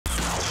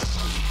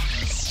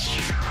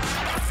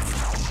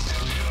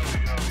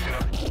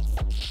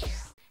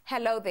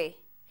Hello there.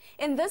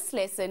 In this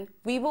lesson,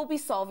 we will be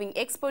solving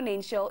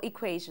exponential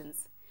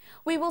equations.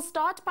 We will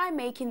start by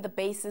making the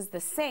bases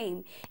the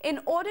same in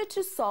order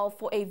to solve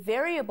for a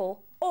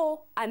variable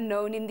or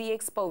unknown in the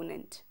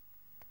exponent.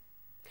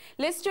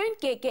 Let's join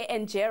Keke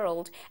and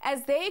Gerald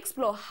as they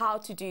explore how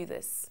to do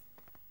this.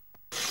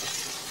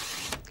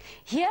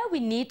 Here we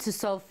need to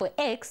solve for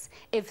x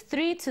if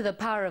 3 to the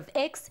power of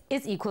x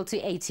is equal to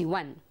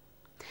 81.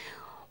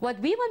 What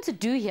we want to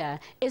do here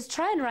is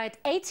try and write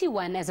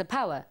 81 as a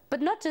power, but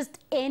not just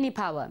any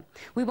power.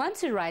 We want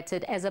to write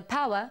it as a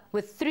power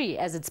with 3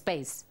 as its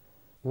base.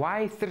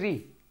 Why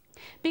 3?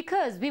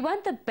 Because we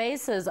want the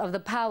bases of the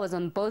powers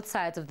on both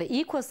sides of the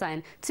equal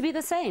sign to be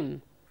the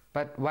same.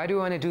 But why do you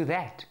want to do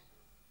that?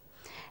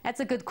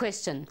 That's a good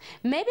question.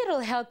 Maybe it'll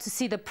help to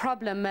see the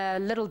problem a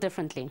little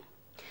differently.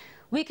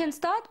 We can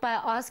start by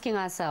asking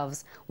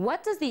ourselves,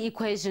 what does the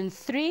equation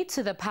 3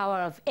 to the power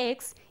of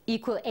x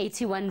equal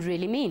 81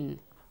 really mean?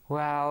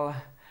 Well,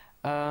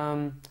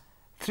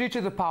 3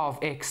 to the power of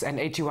x and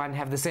 81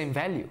 have the same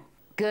value.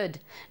 Good.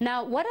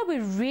 Now, what are we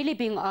really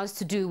being asked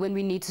to do when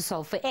we need to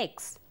solve for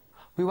x?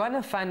 We want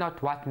to find out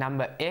what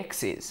number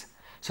x is,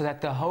 so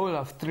that the whole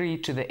of 3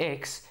 to the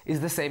x is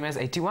the same as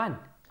 81.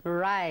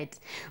 Right.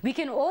 We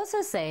can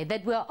also say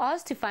that we're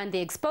asked to find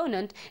the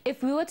exponent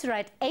if we were to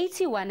write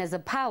 81 as a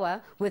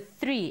power with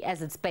 3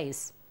 as its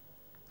base.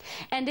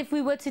 And if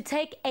we were to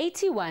take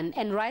 81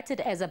 and write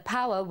it as a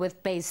power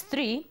with base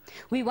 3,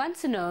 we want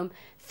to know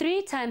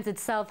 3 times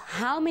itself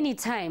how many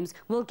times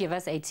will give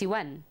us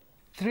 81.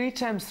 3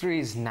 times 3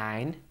 is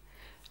 9,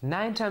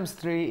 9 times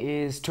 3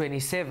 is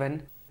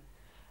 27,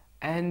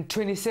 and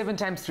 27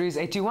 times 3 is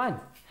 81.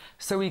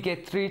 So we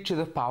get 3 to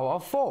the power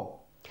of 4.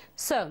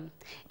 So,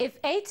 if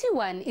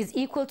 81 is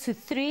equal to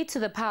 3 to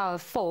the power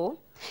of 4,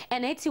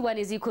 and 81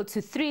 is equal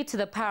to 3 to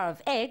the power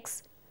of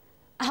x,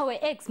 our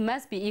x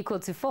must be equal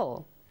to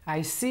 4.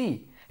 I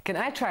see. Can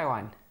I try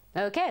one?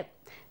 Okay,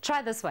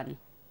 try this one.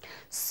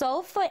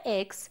 Solve for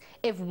x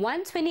if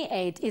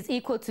 128 is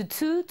equal to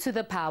 2 to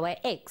the power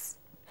x.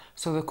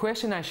 So the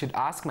question I should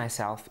ask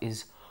myself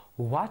is,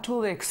 what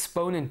will the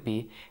exponent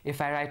be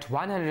if I write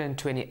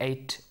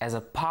 128 as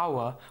a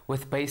power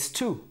with base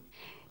 2?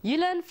 You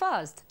learn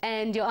fast,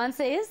 and your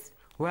answer is?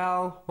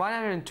 Well,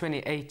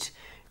 128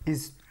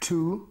 is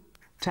 2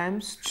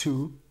 times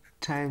 2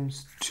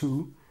 times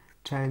 2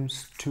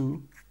 times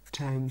 2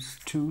 times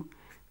 2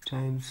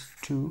 times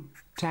 2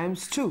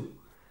 times 2.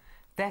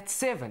 That's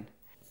 7.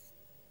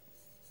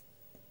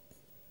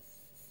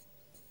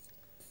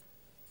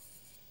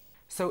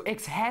 So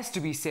x has to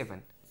be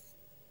 7.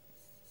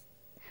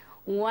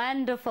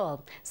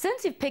 Wonderful.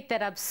 Since you've picked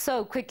that up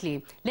so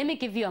quickly, let me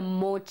give you a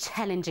more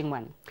challenging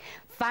one.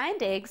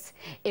 Find x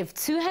if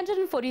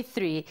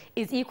 243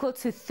 is equal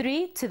to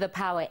 3 to the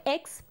power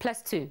x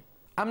plus 2.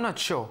 I'm not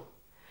sure.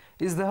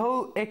 Is the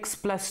whole x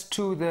plus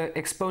 2 the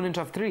exponent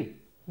of 3?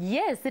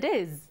 Yes, it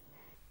is.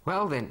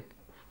 Well then,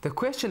 the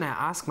question I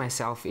ask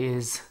myself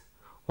is,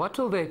 what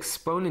will the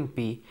exponent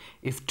be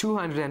if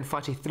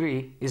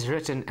 243 is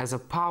written as a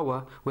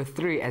power with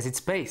 3 as its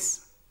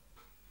base?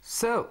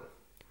 So,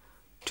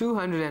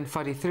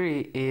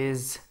 243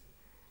 is,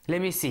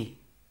 let me see,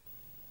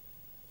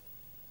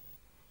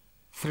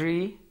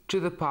 3 to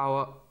the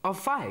power of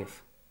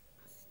 5.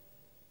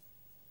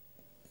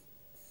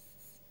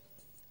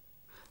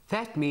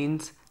 That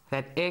means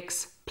that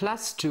x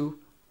plus 2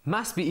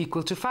 must be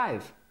equal to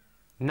 5.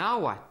 Now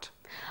what?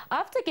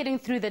 After getting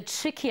through the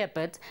trickier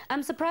bit,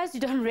 I'm surprised you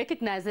don't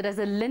recognize it as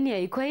a linear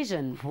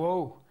equation.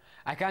 Whoa,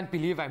 I can't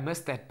believe I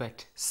missed that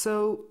bit.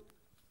 So,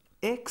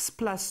 x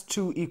plus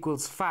 2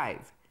 equals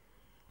 5.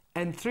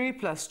 And 3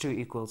 plus 2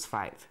 equals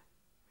 5.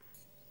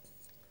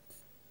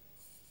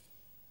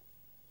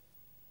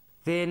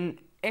 Then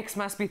x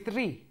must be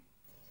 3.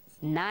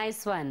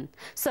 Nice one.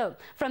 So,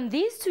 from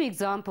these two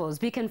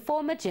examples, we can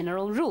form a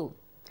general rule.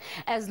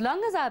 As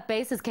long as our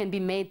bases can be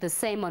made the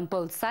same on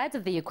both sides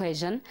of the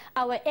equation,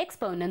 our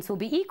exponents will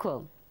be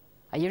equal.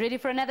 Are you ready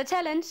for another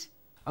challenge?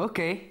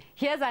 Okay.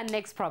 Here's our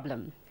next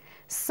problem.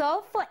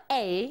 Solve for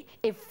a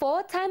if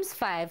 4 times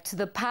 5 to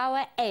the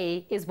power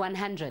a is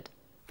 100.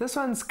 This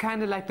one's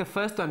kind of like the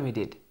first one we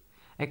did,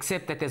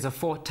 except that there's a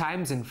 4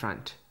 times in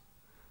front.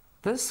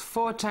 This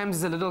 4 times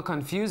is a little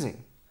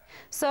confusing.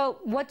 So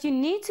what you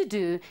need to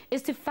do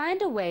is to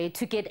find a way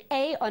to get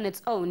a on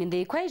its own in the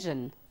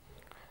equation.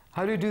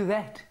 How do you do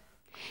that?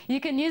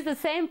 You can use the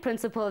same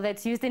principle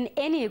that's used in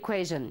any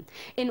equation.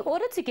 In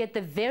order to get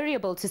the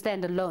variable to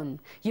stand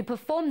alone, you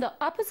perform the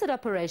opposite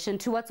operation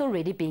to what's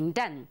already being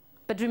done.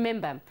 But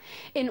remember,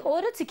 in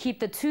order to keep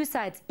the two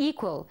sides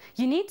equal,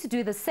 you need to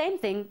do the same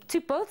thing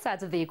to both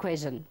sides of the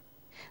equation.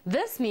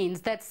 This means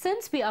that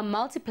since we are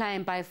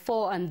multiplying by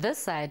 4 on this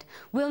side,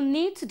 we'll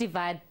need to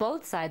divide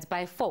both sides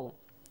by 4.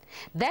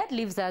 That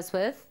leaves us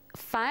with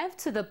 5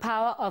 to the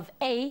power of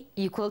a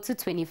equal to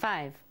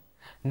 25.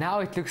 Now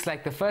it looks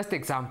like the first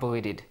example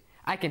we did.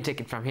 I can take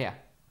it from here.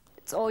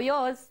 It's all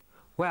yours.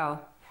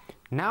 Well,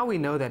 now we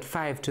know that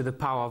 5 to the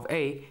power of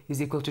a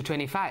is equal to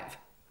 25.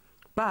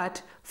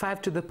 But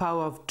 5 to the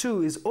power of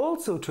 2 is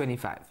also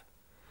 25.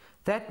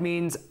 That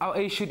means our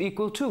a should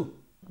equal 2.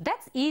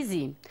 That's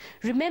easy.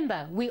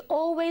 Remember, we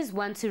always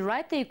want to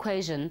write the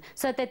equation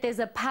so that there's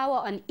a power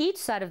on each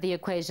side of the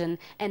equation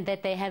and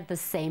that they have the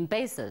same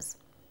bases.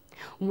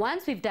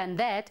 Once we've done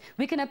that,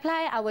 we can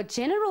apply our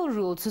general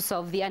rule to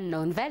solve the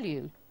unknown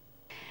value.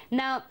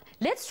 Now,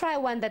 let's try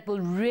one that will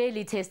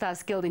really test our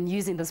skill in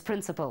using this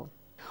principle.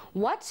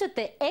 What should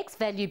the x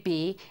value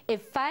be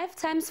if 5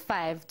 times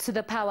 5 to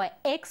the power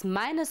x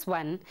minus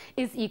 1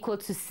 is equal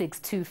to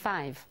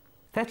 625?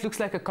 That looks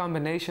like a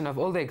combination of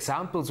all the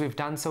examples we've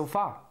done so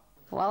far.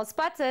 Well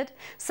spotted.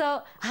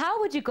 So how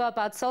would you go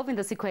about solving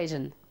this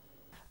equation?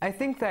 I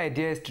think the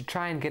idea is to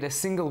try and get a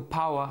single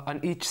power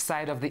on each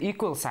side of the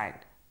equal sign,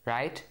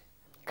 right?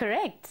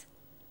 Correct.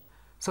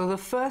 So the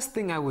first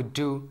thing I would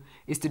do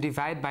is to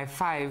divide by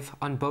 5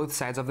 on both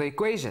sides of the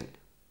equation.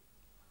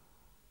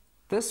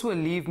 This will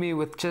leave me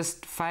with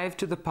just 5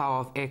 to the power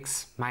of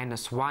x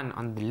minus 1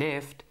 on the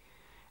left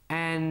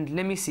and,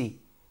 let me see,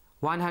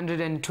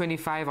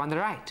 125 on the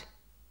right.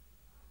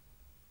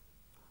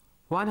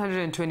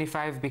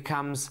 125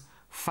 becomes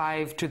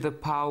 5 to the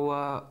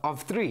power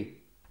of 3.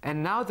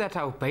 And now that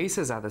our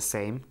bases are the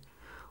same,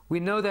 we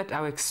know that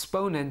our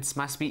exponents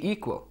must be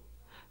equal.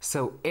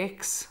 So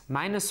x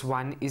minus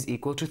 1 is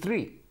equal to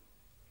 3.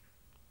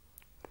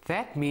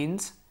 That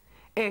means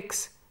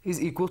x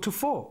is equal to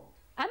 4.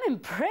 I'm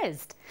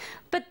impressed.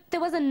 But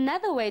there was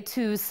another way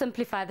to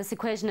simplify this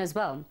equation as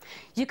well.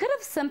 You could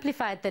have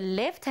simplified the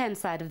left-hand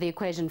side of the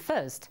equation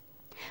first.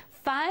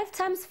 5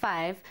 times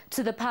 5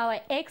 to the power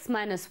x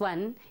minus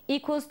 1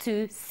 equals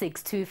to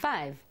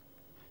 625.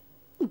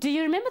 Do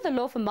you remember the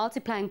law for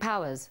multiplying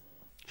powers?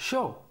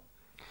 Sure.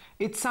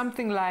 It's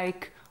something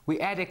like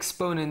we add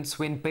exponents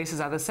when bases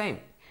are the same.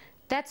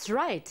 That's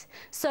right.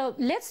 So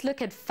let's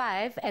look at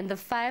 5 and the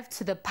 5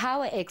 to the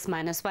power x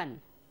minus 1.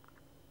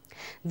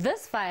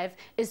 This 5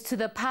 is to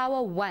the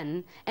power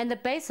 1 and the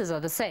bases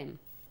are the same.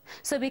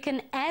 So we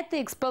can add the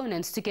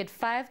exponents to get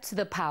 5 to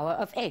the power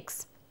of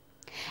x.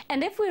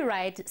 And if we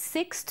write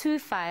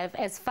 625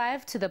 as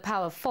 5 to the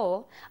power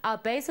 4, our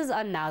bases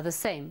are now the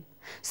same.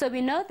 So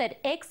we know that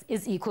x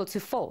is equal to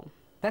 4.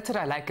 That's what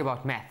I like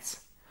about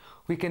maths.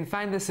 We can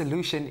find the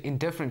solution in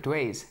different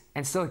ways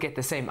and still get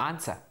the same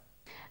answer.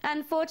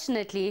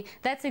 Unfortunately,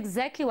 that's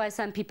exactly why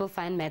some people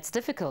find maths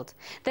difficult.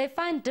 They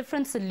find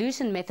different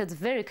solution methods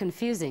very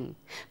confusing.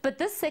 But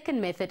this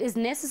second method is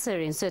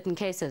necessary in certain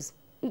cases.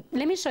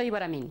 Let me show you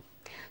what I mean.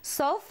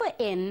 Solve for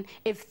n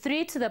if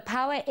 3 to the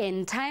power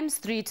n times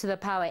 3 to the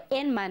power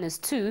n minus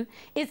 2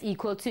 is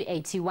equal to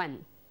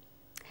 81.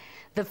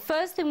 The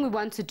first thing we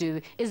want to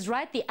do is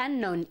write the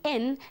unknown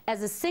n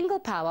as a single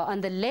power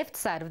on the left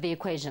side of the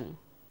equation.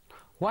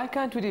 Why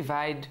can't we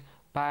divide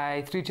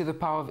by 3 to the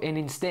power of n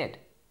instead?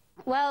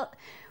 Well,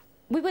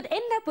 we would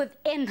end up with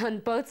n on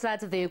both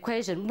sides of the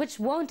equation, which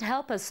won't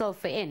help us solve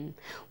for n.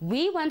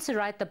 We want to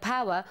write the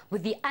power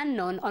with the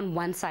unknown on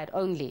one side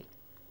only.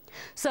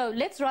 So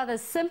let's rather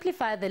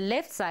simplify the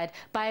left side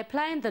by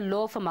applying the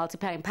law for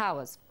multiplying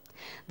powers.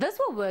 This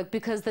will work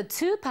because the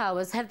two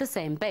powers have the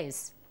same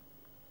base.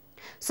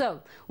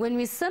 So when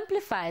we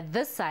simplify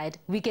this side,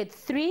 we get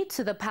 3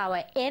 to the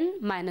power n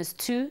minus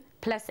 2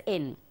 plus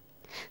n.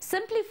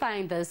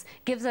 Simplifying this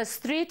gives us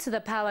 3 to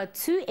the power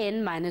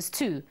 2n minus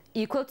 2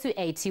 equal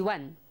to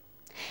 81.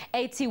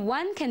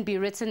 81 can be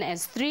written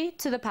as 3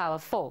 to the power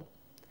 4.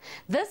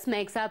 This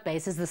makes our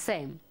bases the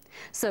same.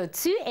 So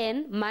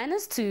 2n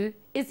minus 2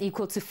 is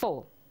equal to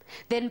 4.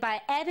 Then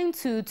by adding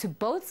 2 to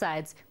both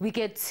sides, we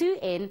get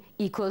 2n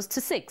equals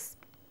to 6.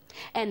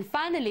 And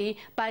finally,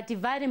 by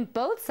dividing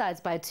both sides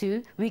by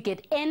 2, we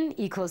get n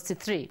equals to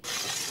 3.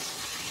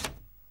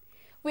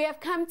 We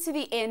have come to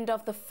the end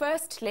of the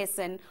first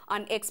lesson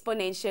on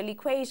exponential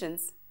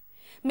equations.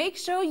 Make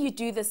sure you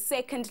do the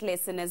second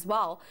lesson as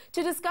well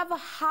to discover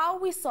how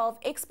we solve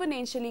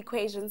exponential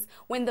equations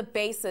when the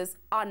bases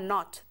are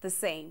not the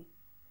same.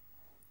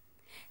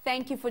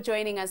 Thank you for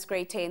joining us,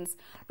 grade 10s.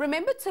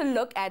 Remember to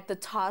look at the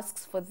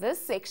tasks for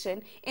this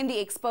section in the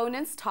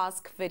exponents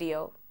task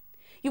video.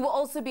 You will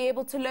also be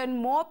able to learn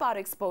more about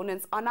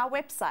exponents on our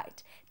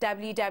website,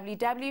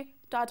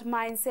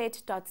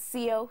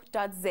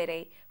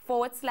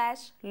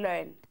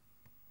 www.mindset.co.za/learn.